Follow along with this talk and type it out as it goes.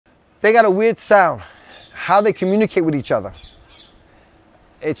They got a weird sound, how they communicate with each other.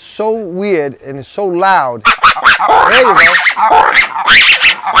 It's so weird and it's so loud. There you go.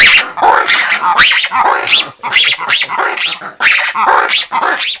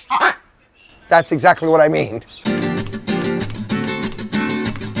 That's exactly what I mean.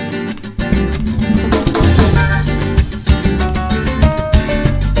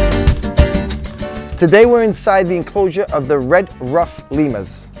 Today we're inside the enclosure of the Red-Ruffed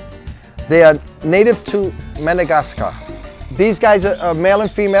Lemurs. They are native to Madagascar. These guys are male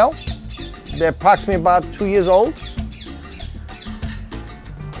and female. They're approximately about 2 years old.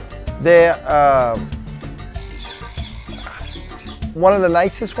 They're one of the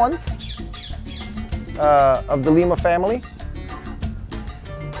nicest ones of the lemur family.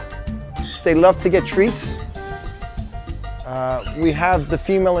 They love to get treats. We have the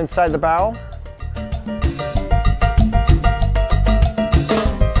female inside the barrel.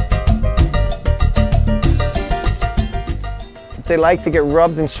 They like to get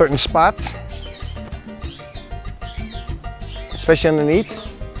rubbed in certain spots, especially underneath.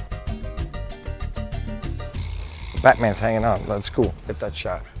 Batman's hanging on. That's cool. Get that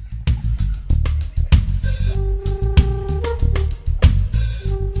shot.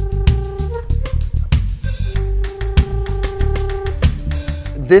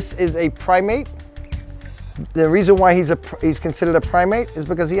 This is a primate. The reason why he's considered a primate is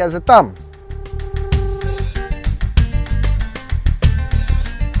because he has a thumb.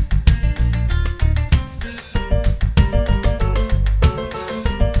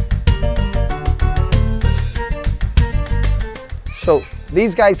 So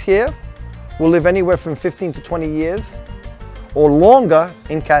these guys here will live anywhere from 15 to 20 years or longer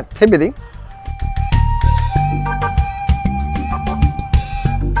in captivity.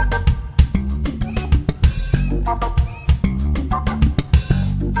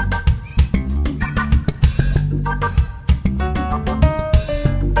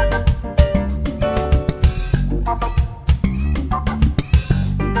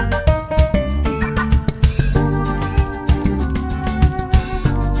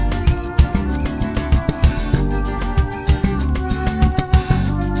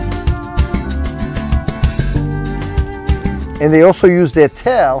 And they also use their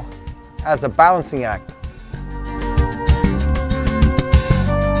tail as a balancing act.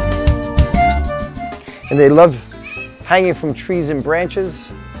 And they love hanging from trees and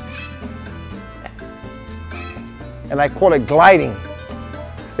branches. And I call it gliding,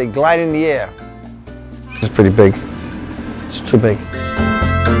 because they glide in the air. This is pretty big. It's too big.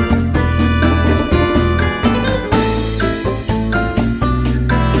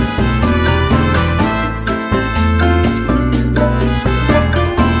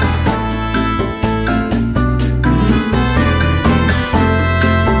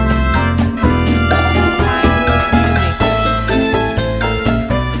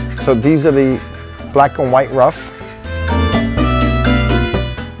 So these are the Black and White Ruff.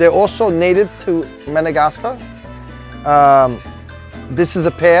 They're also native to Madagascar. This is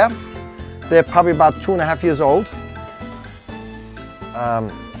a pair. They're probably about 2.5 years old.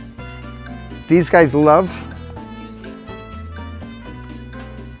 These guys love,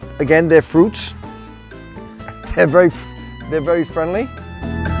 again, they're fruits. They're very friendly.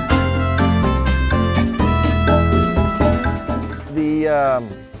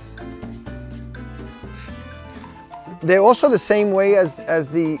 They're also the same way as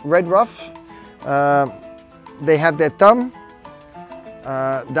the Red Ruff. They have their thumb.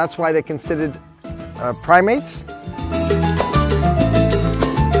 That's why they're considered primates.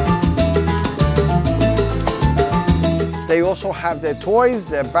 They also have their toys,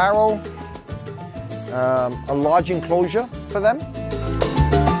 their barrel, a large enclosure for them.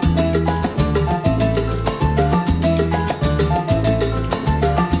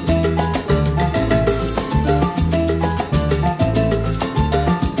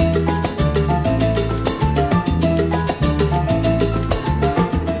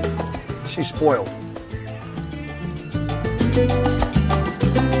 She's spoiled.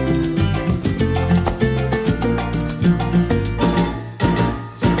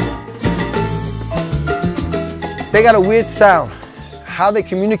 They got a weird sound, how they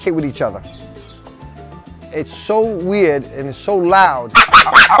communicate with each other. It's so weird and it's so loud.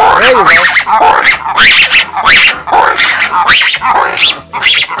 There you go.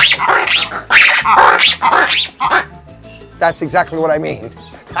 That's exactly what I mean.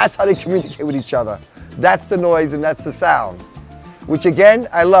 That's how they communicate with each other. That's the noise and that's the sound. Which again,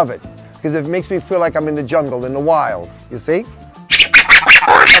 I love it, because it makes me feel like I'm in the jungle, in the wild, you see?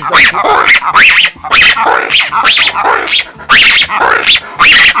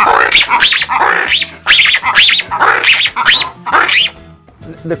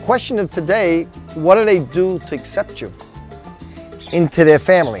 the question of today, what do they do to accept you into their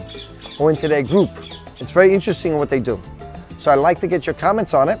family or into their group? It's very interesting what they do. So I'd like to get your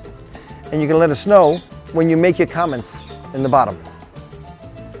comments on it, and you can let us know when you make your comments in the bottom.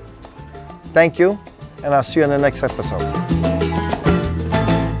 Thank you, and I'll see you in the next episode.